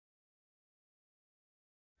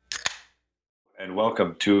And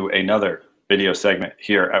welcome to another video segment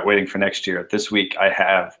here at Waiting for Next Year. This week I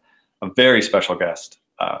have a very special guest,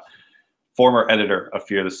 former editor of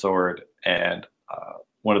Fear the Sword and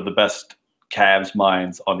one of the best Cavs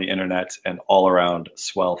minds on the internet and all-around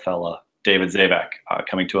swell fella, David Zavac,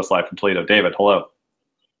 coming to us live from Toledo. David, hello.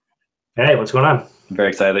 Hey, what's going on? I'm very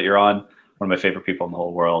excited that you're on. One of my favorite people in the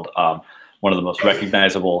whole world. One of the most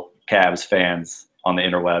recognizable Cavs fans on the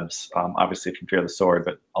interwebs, obviously from Fear the Sword,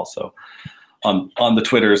 but also on the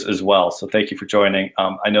Twitters as well. So thank you for joining.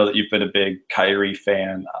 I know that you've been a big Kyrie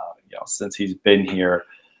fan, since he's been here.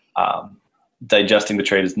 Digesting the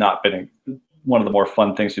trade has not been one of the more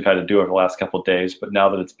fun things we've had to do over the last couple of days. But now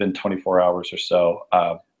that it's been 24 hours or so,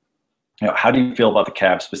 how do you feel about the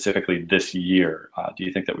Cavs specifically this year? Do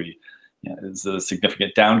you think that is it a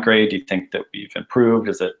significant downgrade? Do you think that we've improved?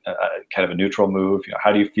 Is it kind of a neutral move?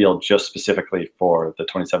 How do you feel just specifically for the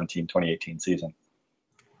 2017-2018 season?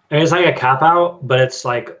 It's like a cop-out, but it's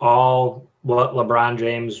like all what LeBron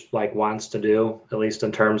James wants to do, at least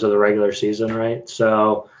in terms of the regular season, right?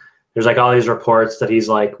 So there's all these reports that he's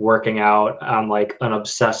working out on an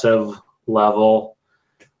obsessive level.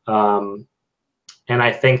 And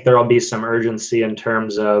I think there'll be some urgency in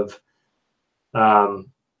terms of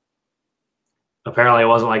apparently it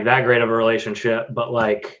wasn't that great of a relationship, but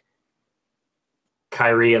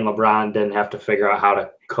Kyrie and LeBron didn't have to figure out how to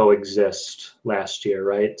coexist last year,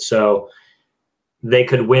 right? So they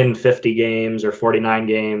could win 50 games or 49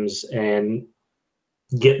 games and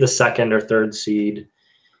get the second or third seed.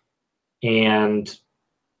 And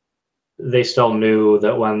they still knew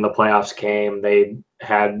that when the playoffs came, they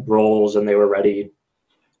had roles and they were ready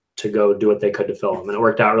to go do what they could to fill them. And it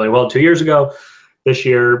worked out really well 2 years ago. This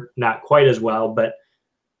year, not quite as well, but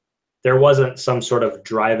there wasn't some sort of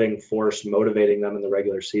driving force motivating them in the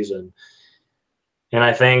regular season. And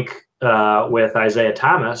I think with Isaiah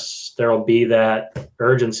Thomas, there will be that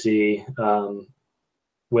urgency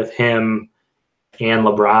with him and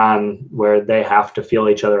LeBron where they have to feel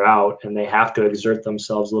each other out and they have to exert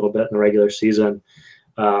themselves a little bit in the regular season.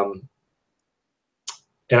 And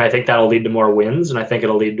I think that'll lead to more wins, and I think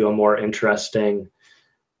it'll lead to a more interesting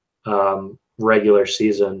regular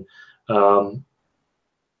season.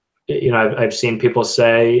 I've seen people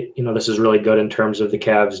say, this is really good in terms of the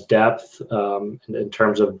Cavs' depth, in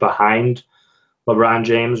terms of behind LeBron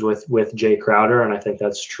James with Jay Crowder, and I think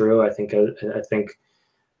that's true. I think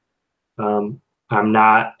I'm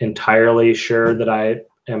not entirely sure that I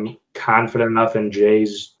am confident enough in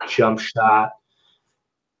Jay's jump shot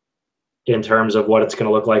in terms of what it's going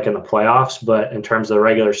to look like in the playoffs, but in terms of the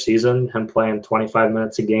regular season, him playing 25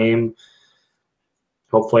 minutes a game,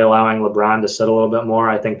 hopefully allowing LeBron to sit a little bit more,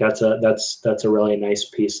 I think that's a really nice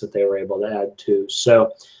piece that they were able to add to.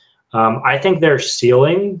 So I think their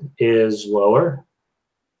ceiling is lower.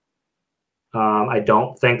 I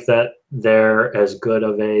don't think that they're as good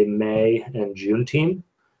of a May and June team.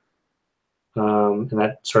 And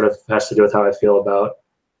that sort of has to do with how I feel about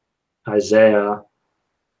Isaiah.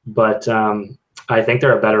 But I think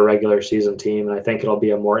they're a better regular season team, and I think it'll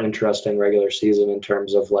be a more interesting regular season in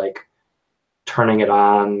terms of turning it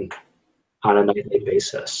on a nightly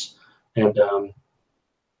basis. And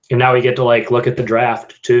now we get to look at the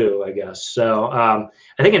draft too, I guess. So I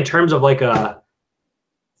think in terms of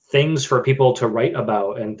things for people to write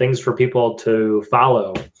about and things for people to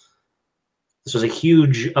follow, this was a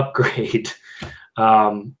huge upgrade.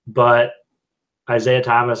 But Isaiah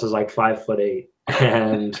Thomas is 5'8",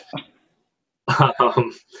 and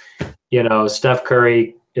Steph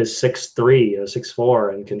Curry is 6'3",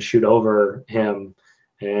 6'4", and can shoot over him.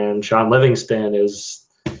 And Sean Livingston is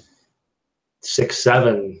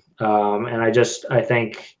 6'7". And I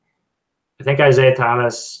think Isaiah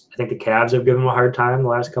Thomas, I think the Cavs have given him a hard time the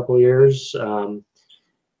last couple of years.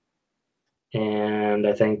 And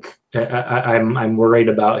I think I'm worried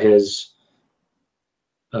about his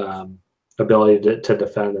ability to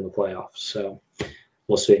defend in the playoffs. So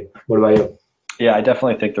we'll see. What about you? Yeah, I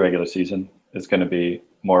definitely think the regular season is going to be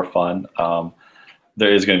more fun.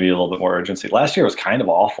 There is going to be a little bit more urgency. Last year was kind of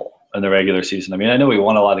awful in the regular season. I mean, I know we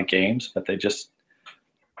won a lot of games, but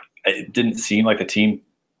it didn't seem like the team,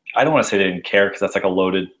 I don't want to say they didn't care because that's a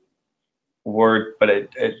loaded word, but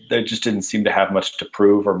they just didn't seem to have much to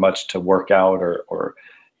prove or much to work out, or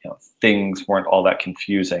things weren't all that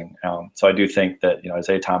confusing. So I do think that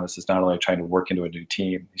Isaiah Thomas is not only trying to work into a new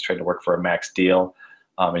team, he's trying to work for a max deal,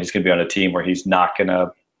 and he's going to be on a team where he's not going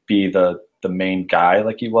to be the main guy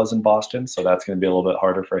like he was in Boston. So that's going to be a little bit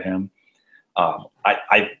harder for him.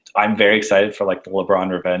 I'm very excited for the LeBron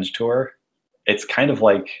revenge tour. It's kind of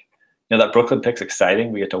that Brooklyn pick's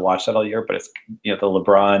exciting. We get to watch that all year, but it's the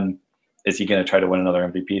LeBron, is he going to try to win another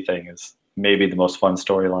MVP thing is maybe the most fun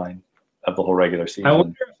storyline of the whole regular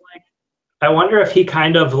season. I wonder if he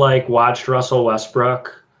kind of like watched Russell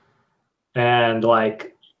Westbrook and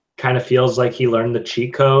like kind of feels like he learned the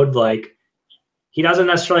cheat code. Like he doesn't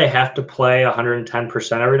necessarily have to play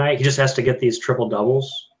 110% every night. He just has to get these triple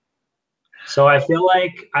doubles. So I feel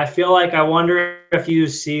like I wonder if you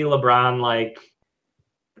see LeBron like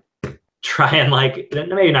try and like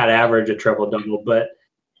maybe not average a triple double, but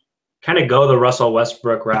kind of go the Russell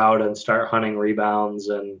Westbrook route and start hunting rebounds.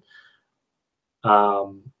 And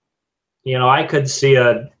I could see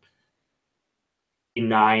a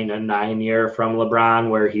 9 year from LeBron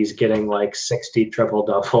where he's getting like 60 triple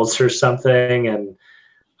doubles or something, and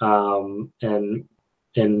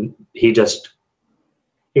he just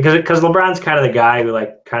because LeBron's kind of the guy who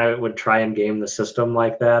like kind of would try and game the system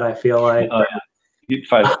like that. I feel like you'd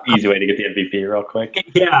find an easy way to get the MVP real quick.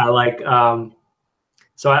 Yeah, like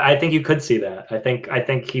so I think you could see that. I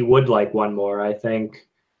think he would like one more. I think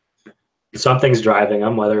something's driving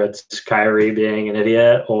him, whether it's Kyrie being an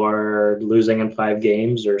idiot or losing in 5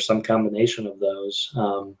 games or some combination of those.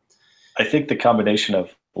 I think the combination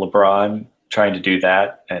of LeBron trying to do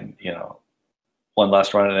that and, one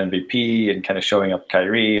last run at MVP and kind of showing up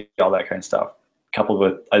Kyrie, all that kind of stuff, coupled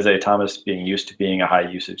with Isaiah Thomas being used to being a high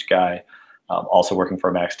usage guy, also working for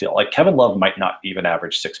a max deal. Like Kevin Love might not even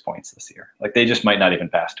average 6 points this year. Like they just might not even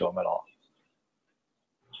pass to him at all.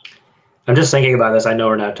 I'm just thinking about this. I know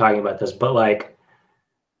we're not talking about this, but like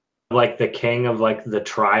the king of like the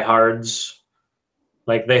tryhards,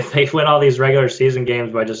 like they win all these regular season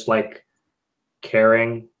games by just like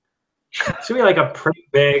caring. It's gonna be like a pretty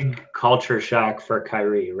big culture shock for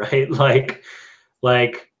Kyrie, right? Like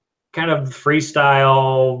kind of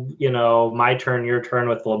freestyle, my turn, your turn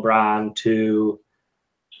with LeBron to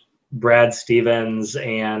Brad Stevens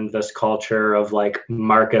and this culture of like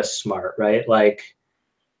Marcus Smart, right? Like,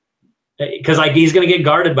 because like he's gonna get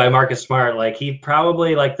guarded by Marcus Smart. Like he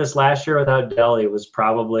probably like this last year without Delly was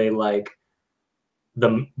probably like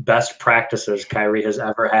the best practices Kyrie has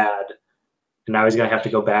ever had. And now he's going to have to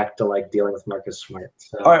go back to like dealing with Marcus Smart.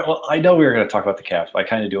 So. All right. Well, I know we were going to talk about the Cavs, but I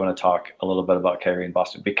kind of do want to talk a little bit about Kyrie in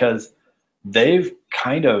Boston because they've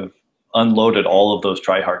kind of unloaded all of those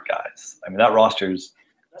try-hard guys. I mean, that roster's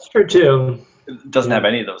that's true too. Doesn't have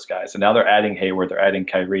any of those guys, and now they're adding Hayward, they're adding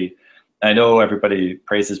Kyrie. And I know everybody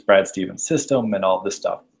praises Brad Stevens' system and all this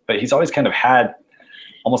stuff, but he's always kind of had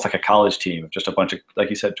almost like a college team, just a bunch of,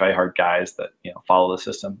 like you said, try-hard guys that follow the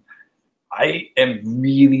system. I am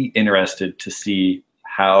really interested to see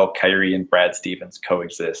how Kyrie and Brad Stevens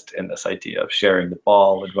coexist in this idea of sharing the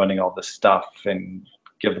ball and running all this stuff and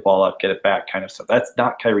give the ball up, get it back kind of stuff. That's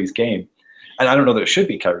not Kyrie's game. And I don't know that it should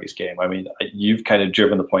be Kyrie's game. I mean, you've kind of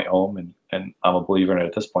driven the point home, and I'm a believer in it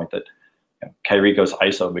at this point that Kyrie goes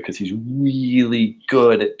ISO because he's really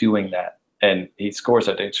good at doing that. And he scores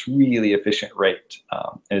at a really efficient rate.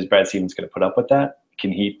 And is Brad Stevens going to put up with that?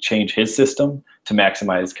 Can he change his system to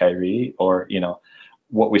maximize Kyrie? Or,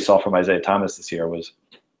 what we saw from Isaiah Thomas this year was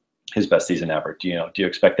his best season ever. Do you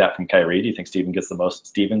expect that from Kyrie? Do you think Stevens gets the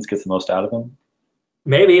most out of him?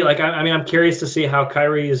 Maybe. Like, I mean, I'm curious to see how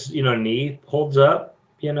Kyrie's, knee holds up,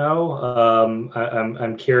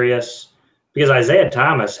 I'm curious because Isaiah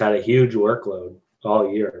Thomas had a huge workload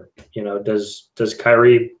all year. Does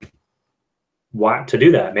Kyrie want to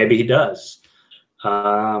do that? Maybe he does.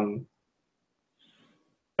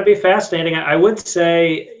 It'd be fascinating. I would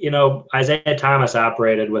say, Isaiah Thomas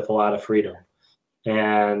operated with a lot of freedom,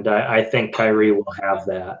 and I think Kyrie will have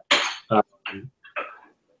that.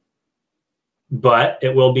 But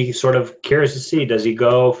it will be sort of curious to see, does he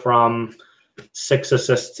go from 6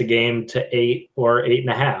 assists a game to 8 or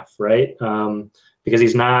 8.5, right? Because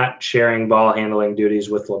he's not sharing ball handling duties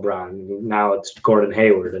with LeBron. Now it's Gordon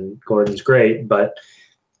Hayward, and Gordon's great, but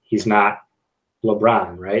he's not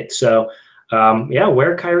LeBron, right? So,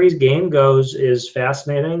 where Kyrie's game goes is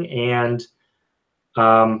fascinating, and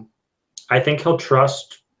I think he'll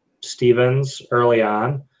trust Stevens early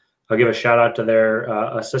on. I'll give a shout out to their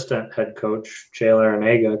assistant head coach, Jay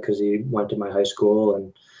Larinaga, because he went to my high school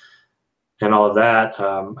and all of that.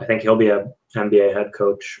 I think he'll be an NBA head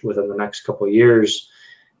coach within the next couple of years.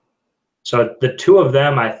 So the two of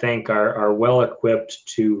them, I think, are well equipped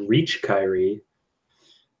to reach Kyrie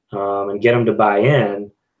and get him to buy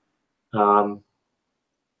in.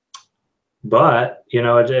 But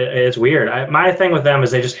it's weird. My thing with them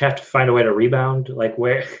is they just have to find a way to rebound. Like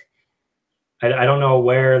where, I don't know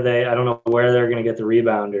where they're going to get the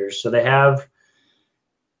rebounders. So they have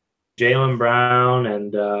Jaylen Brown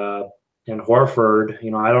and Horford.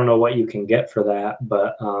 I don't know what you can get for that,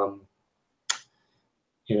 but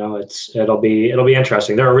it'll be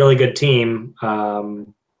interesting. They're a really good team.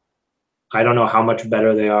 I don't know how much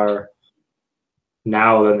better they are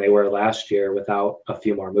now than they were last year without a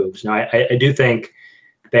few more moves. Now, I do think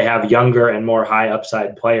they have younger and more high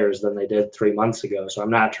upside players than they did 3 months ago. So I'm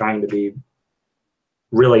not trying to be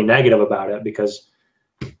really negative about it, because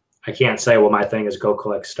I can't say, well, my thing is go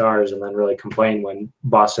collect stars and then really complain when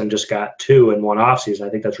Boston just got 2 in one offseason. I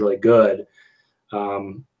think that's really good.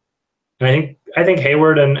 And I think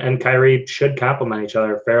Hayward and Kyrie should complement each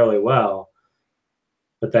other fairly well,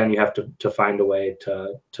 but then you have to find a way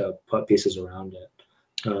to put pieces around it.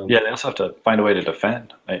 Yeah, they also have to find a way to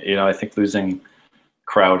defend. I think losing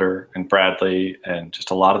Crowder and Bradley and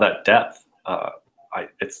just a lot of that depth,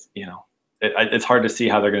 it's hard to see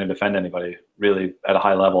how they're going to defend anybody really at a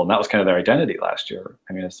high level, and that was kind of their identity last year.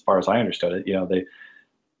 I mean, as far as I understood it,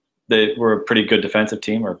 they were a pretty good defensive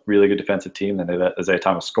team, or a really good defensive team, and they let Isaiah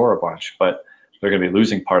Thomas score a bunch, but they're going to be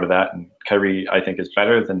losing part of that. And Kyrie, I think, is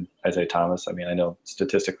better than Isaiah Thomas. I mean, I know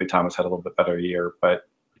statistically Thomas had a little bit better year, but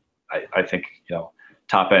I think,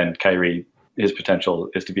 top end Kyrie, his potential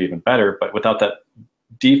is to be even better. But without that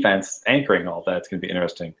defense anchoring all that, it's going to be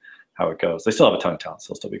interesting how it goes. They still have a ton of talent,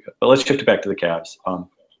 so they'll still be good. But let's shift it back to the Cavs.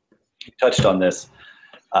 You touched on this.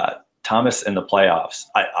 Thomas in the playoffs.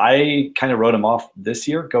 I kind of wrote him off this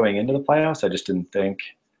year going into the playoffs. I just didn't think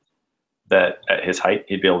that at his height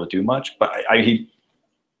he'd be able to do much. But he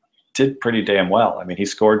did pretty damn well. I mean, he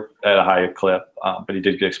scored at a high clip, but he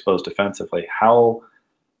did get exposed defensively.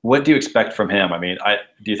 What do you expect from him? I mean,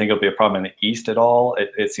 do you think it'll be a problem in the East at all?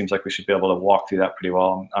 It seems like we should be able to walk through that pretty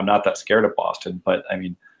well. I'm not that scared of Boston, but I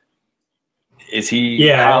mean, is he?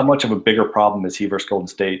 Yeah. How much of a bigger problem is he versus Golden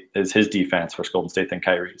State? Is his defense versus Golden State than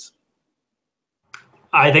Kyrie's?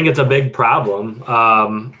 I think it's a big problem.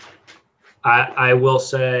 I will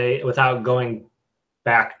say, without going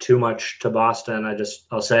back too much to Boston,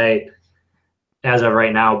 I'll say, as of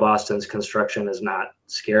right now, Boston's construction is not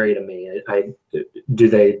scary to me. Do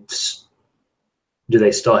they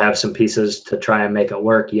still have some pieces to try and make it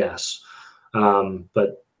work? Yes.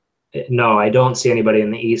 But no, I don't see anybody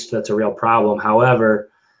in the East that's a real problem. However,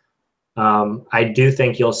 I do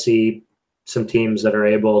think you'll see some teams that are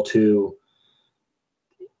able to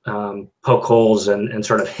poke holes and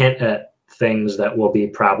sort of hint at things that will be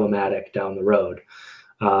problematic down the road.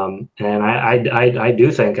 And I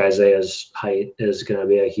do think Isaiah's height is going to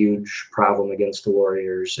be a huge problem against the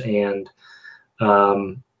Warriors. And,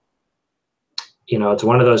 it's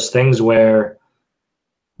one of those things where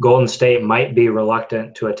Golden State might be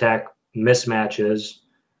reluctant to attack mismatches.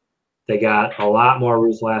 They got a lot more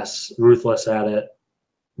ruthless at it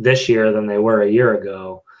this year than they were a year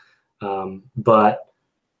ago. But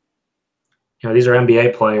these are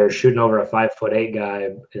NBA players. Shooting over a 5'8" guy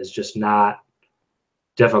is just not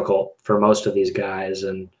difficult for most of these guys.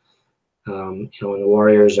 And, when the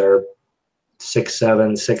Warriors are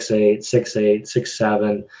 6'7", 6'8",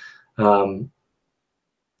 6'8", 6'7",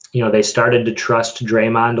 they started to trust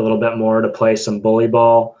Draymond a little bit more to play some bully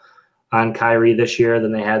ball on Kyrie this year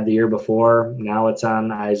than they had the year before. Now it's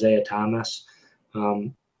on Isaiah Thomas.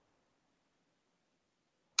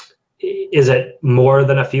 Is it more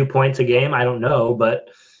than a few points a game? I don't know, but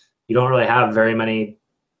you don't really have very many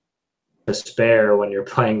to spare when you're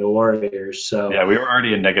playing the Warriors. So yeah, we were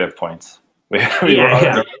already in negative points.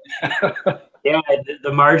 Yeah,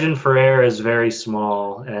 the margin for error is very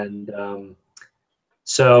small. And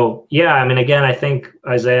so, yeah, I mean, again, I think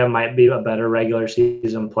Isaiah might be a better regular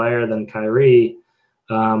season player than Kyrie.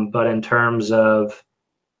 But in terms of,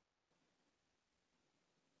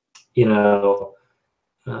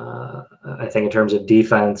 I think in terms of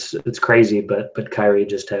defense, it's crazy, but Kyrie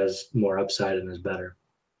just has more upside and is better.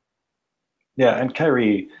 Yeah, and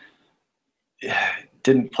Kyrie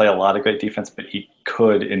didn't play a lot of great defense, but he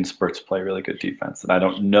could in spurts play really good defense. And I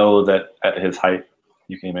don't know that at his height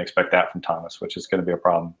you can even expect that from Thomas, which is going to be a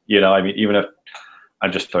problem. I mean, even if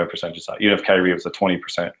I'm just throwing percentages out, even if Kyrie was a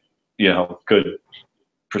 20%, good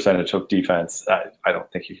percentage of defense, I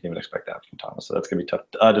don't think you can even expect that from Thomas. So that's going to be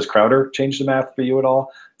tough. Does Crowder change the math for you at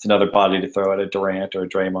all? It's another body to throw at a Durant or a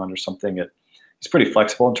Draymond or something. He's pretty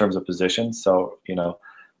flexible in terms of positions. So,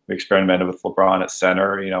 we experimented with LeBron at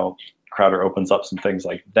center. Crowder opens up some things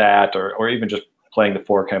like that, or even just playing the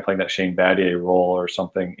four, kind of playing that Shane Battier role or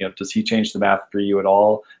something. Does he change the math for you at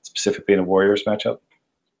all, specifically in a Warriors matchup?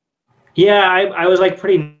 Yeah, I was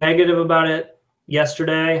pretty negative about it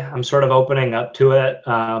yesterday. I'm sort of opening up to it.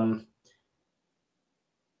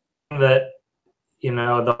 That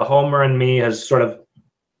the homer in me has sort of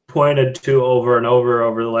pointed to over and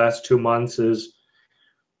over the last 2 months is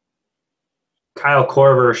Kyle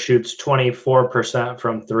Korver shoots 24%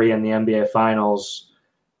 from three in the NBA Finals.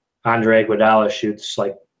 Andre Iguodala shoots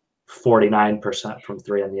 49% from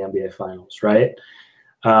three in the NBA Finals, right?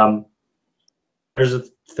 There's a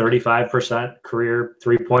 35% career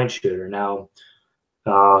three-point shooter. Now,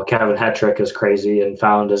 Kevin Hetrick is crazy and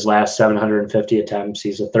found his last 750 attempts.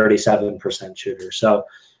 He's a 37% shooter. So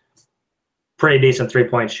pretty decent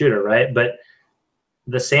three-point shooter, right? But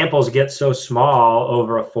the samples get so small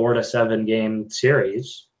over a 4 to 7 game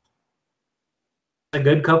series. A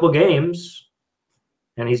good couple games,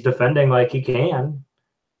 and he's defending like he can.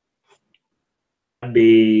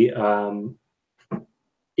 Be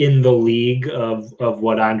in the league of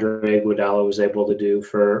what Andre Iguodala was able to do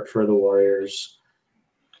for the Warriors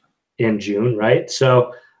in June, right?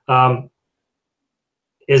 So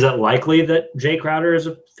is it likely that Jay Crowder is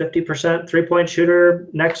a 50% three-point shooter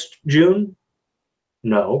next June?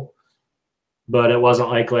 No. But it wasn't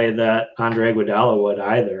likely that Andre Iguodala would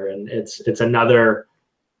either. And it's another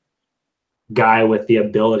guy with the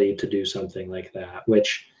ability to do something like that,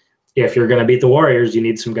 which if you're going to beat the Warriors, you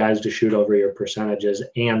need some guys to shoot over your percentages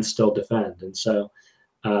and still defend. And so,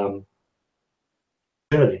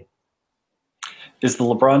 is the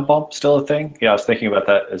LeBron bump still a thing? Yeah, I was thinking about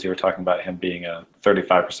that as you were talking about him being a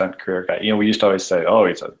 35% career guy. You know, we used to always say, oh,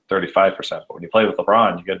 he's a 35%, but when you play with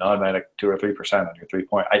LeBron, you get an automatic 2 or 3% on your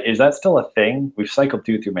three-point. Is that still a thing? We've cycled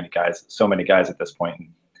through so many guys at this point, and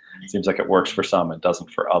it seems like it works for some and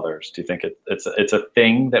doesn't for others. Do you think it's a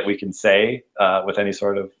thing that we can say with any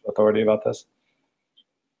sort of authority about this?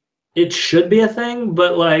 It should be a thing,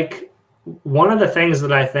 but like one of the things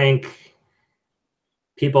that I think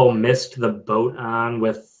people missed the boat on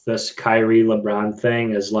with this Kyrie LeBron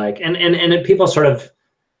thing is like, and people sort of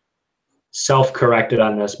self-corrected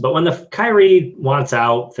on this, but when the Kyrie wants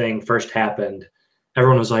out thing first happened,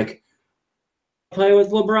 everyone was like, play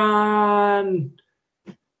with LeBron.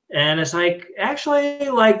 And it's like, actually,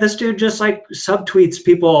 like this dude just like subtweets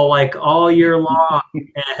people like all year long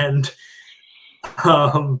and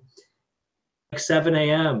 7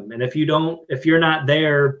 a.m. And if you're not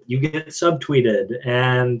there, you get subtweeted.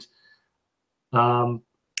 And can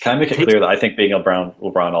I make it clear that I think being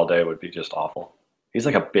LeBron all day would be just awful? He's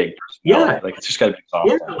like a big personality. Yeah, like it's just got to be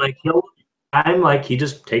exhausting. Yeah, like he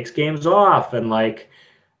just takes games off, and like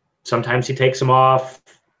sometimes he takes them off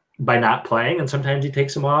by not playing, and sometimes he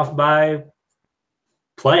takes them off by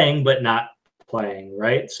playing but not playing,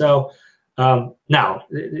 right? So now,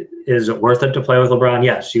 is it worth it to play with LeBron?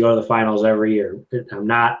 Yes, you go to the finals every year. I'm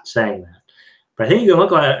not saying that. But I think you can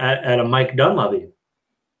look at a Mike Dunleavy.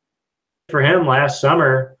 For him last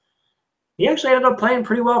summer, he actually ended up playing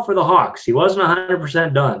pretty well for the Hawks. He wasn't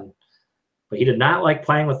 100% done, but he did not like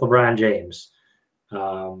playing with LeBron James.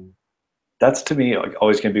 That's to me like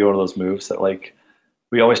always going to be one of those moves that like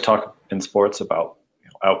we always talk in sports about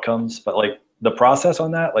outcomes, but like the process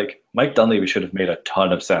on that, like Mike Dunleavy should have made a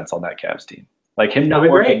ton of sense on that Cavs team. Like him not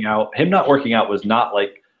working out was not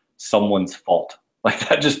like someone's fault. Like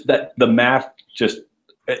that the math just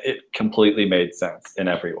it completely made sense in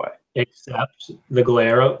every way. Except the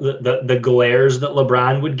glares that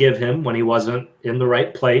LeBron would give him when he wasn't in the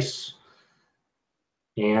right place,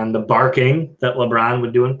 and the barking that LeBron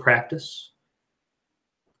would do in practice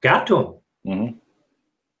got to him. Mm-hmm.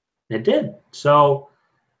 It did. So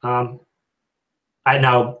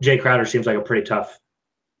now Jay Crowder seems like a pretty tough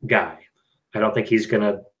guy. I don't think he's going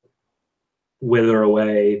to wither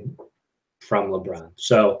away from LeBron.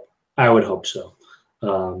 So I would hope so.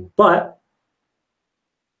 But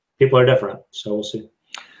people are different, so we'll see.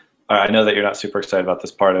 All right, I know that you're not super excited about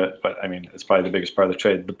this part of it, but I mean, it's probably the biggest part of the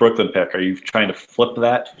trade. The Brooklyn pick, are you trying to flip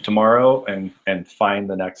that tomorrow and find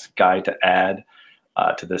the next guy to add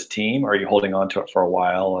to this team? Or are you holding on to it for a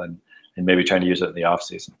while and maybe trying to use it in the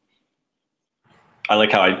offseason? I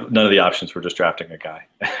like how none of the options were just drafting a guy.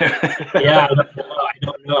 Yeah,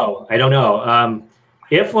 I don't know.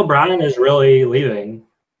 If LeBron is really leaving,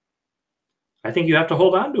 I think you have to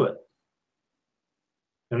hold on to it.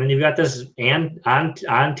 And then you've got this Ante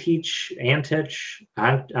Zizic?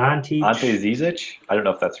 I don't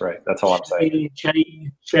know if that's right. That's all I'm saying.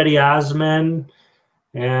 Chetty Osman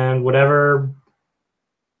and whatever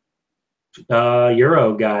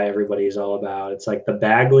Euro guy everybody's all about. It's like the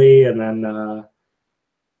Bagley and then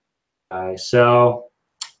so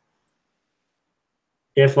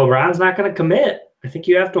if LeBron's not going to commit, I think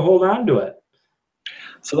you have to hold on to it.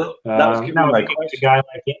 So that was going to be my question. A guy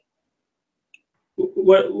like it.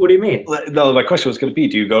 What do you mean? No, my question was going to be: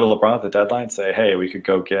 do you go to LeBron at the deadline and say, "Hey, we could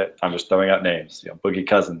go get"? I'm just throwing out names, Boogie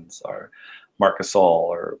Cousins or Marc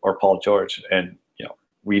Gasol or Paul George, and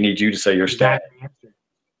we need you to say your stat.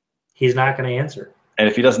 He's not going to answer. And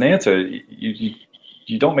if he doesn't answer,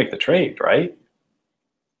 you don't make the trade, right?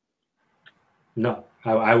 No,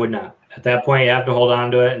 I would not. At that point, you have to hold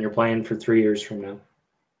on to it, and you're playing for 3 years from now.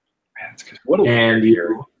 Man, what a weird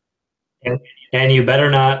year. And you better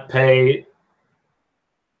not pay.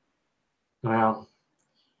 Well,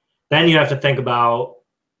 then you have to think about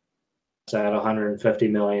at $150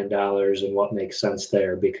 million and what makes sense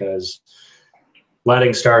there, because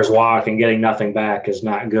letting stars walk and getting nothing back is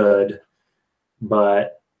not good.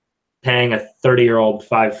 But paying a 30-year-old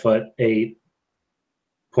 5'8"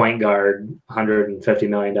 point guard $150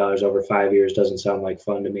 million over 5 years doesn't sound like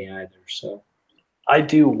fun to me either. So I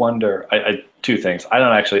do wonder. Two things. I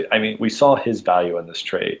don't actually. I mean, we saw his value in this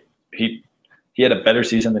trade. He had a better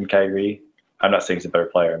season than Kyrie. I'm not saying he's a better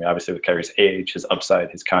player. I mean, obviously with Kyrie's age, his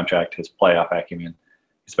upside, his contract, his playoff acumen,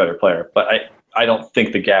 he's a better player. But I don't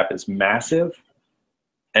think the gap is massive.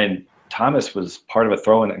 And Thomas was part of a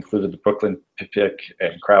throw-in that included the Brooklyn pick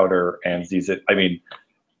and Crowder and Zavac. I mean,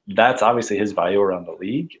 that's obviously his value around the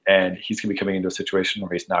league. And he's going to be coming into a situation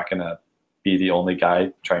where he's not going to be the only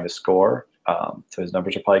guy trying to score. So his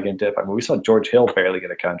numbers are probably going to dip. I mean, we saw George Hill barely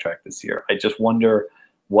get a contract this year. I just wonder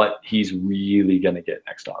what he's really going to get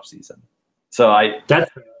next offseason. So I do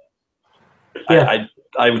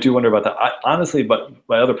wonder about that. Honestly, but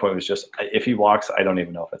my other point was just if he walks, I don't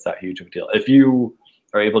even know if it's that huge of a deal. If you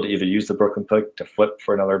are able to either use the Brooklyn pick to flip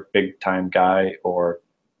for another big-time guy or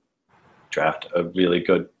draft a really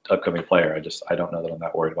good upcoming player, I don't know that I'm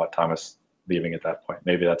that worried about Thomas leaving at that point.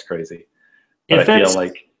 Maybe that's crazy. But I feel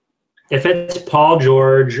like if it's Paul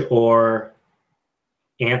George or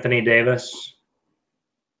Anthony Davis,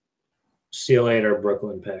 see you later,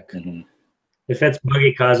 Brooklyn pick. Mm-hmm. If it's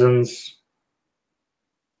Boogie Cousins,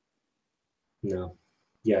 no.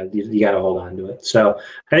 Yeah, you got to hold on to it. So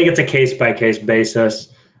I think it's a case-by-case basis.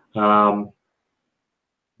 But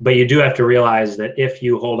you do have to realize that if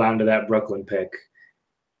you hold on to that Brooklyn pick,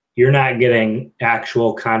 you're not getting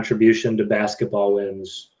actual contribution to basketball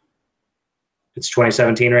wins. It's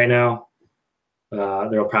 2017 right now.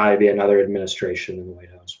 There'll probably be another administration in the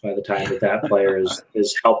White House by the time that player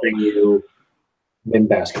is helping you win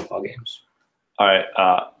basketball games. All right,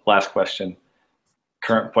 last question.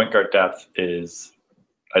 Current point guard depth is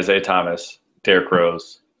Isaiah Thomas, Derrick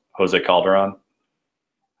Rose, Jose Calderon.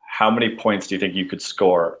 How many points do you think you could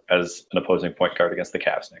score as an opposing point guard against the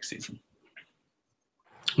Cavs next season?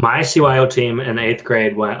 My CYO team in the 8th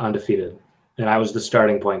grade went undefeated, and I was the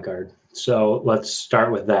starting point guard. So let's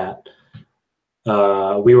start with that.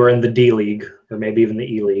 We were in the D League, or maybe even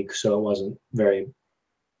the E League, so it wasn't very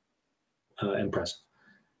impressive.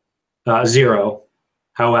 0.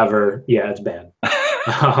 However, yeah, it's bad.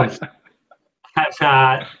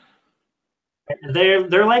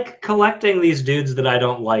 They're like collecting these dudes that I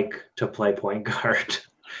don't like to play point guard.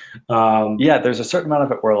 Yeah, there's a certain amount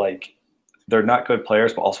of it where like they're not good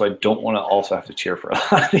players, but also I don't want to also have to cheer for a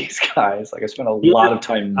lot of these guys. Like I spent a lot of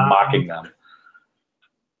time mocking them.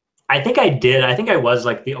 I think I did. I think I was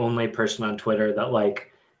like the only person on Twitter that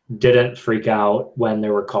like didn't freak out when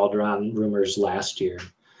there were Calderon rumors last year.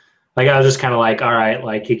 Like I was just kind of like, all right,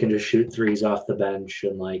 like he can just shoot threes off the bench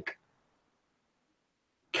and like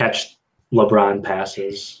catch LeBron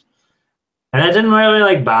passes. And that didn't really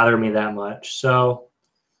like bother me that much. So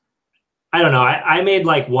I don't know. I made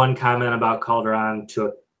like one comment about Calderon to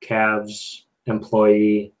a Cavs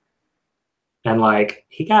employee, and like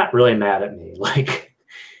he got really mad at me. Like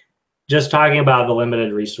just talking about the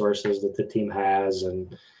limited resources that the team has,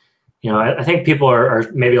 and you know, I think people are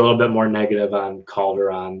maybe a little bit more negative on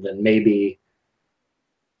Calderon than maybe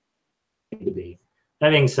need to be.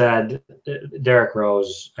 That being said, Derrick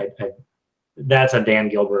Rose, that's a Dan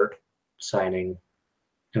Gilbert signing.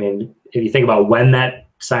 I mean, if you think about when that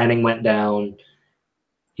signing went down,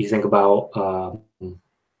 you think about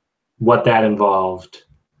what that involved.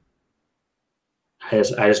 I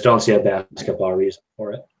just don't see a basketball reason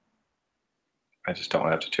for it. I just don't want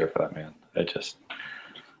to have to cheer for that man.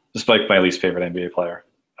 Just like my least favorite NBA player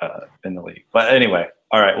in the league. But anyway,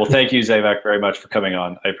 all right. Well, thank you, Zavac, very much for coming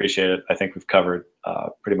on. I appreciate it. I think we've covered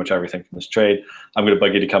pretty much everything from this trade. I'm going to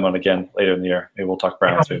bug you to come on again later in the year. Maybe we'll talk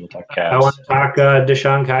Browns. Maybe we'll talk Cavs. I want to talk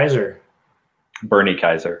DeShone Kizer. Bernie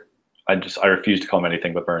Kaiser. I refuse to call him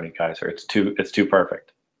anything but Bernie Kaiser. It's too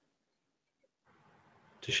perfect.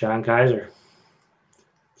 DeShone Kizer.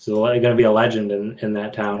 He's going to be a legend in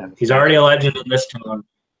that town. He's already a legend in this town.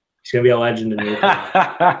 He's going to be a legend in your town.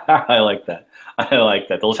 I like that.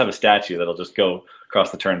 They'll just have a statue that'll just go across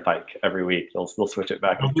the turnpike every week. They'll switch it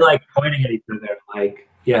back. They'll be like pointing at each other, like,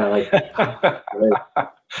 yeah, like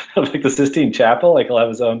like the Sistine Chapel. Like he'll have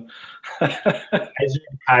his own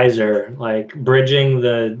Kaiser, like bridging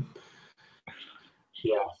the.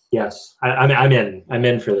 Yeah. Yes. I'm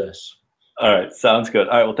in for this. All right, sounds good.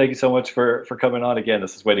 All right, well, thank you so much for coming on again.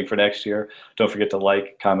 This is Waiting for Next Year. Don't forget to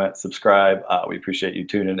like, comment, subscribe. We appreciate you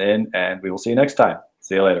tuning in, and we will see you next time.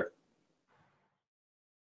 See you later.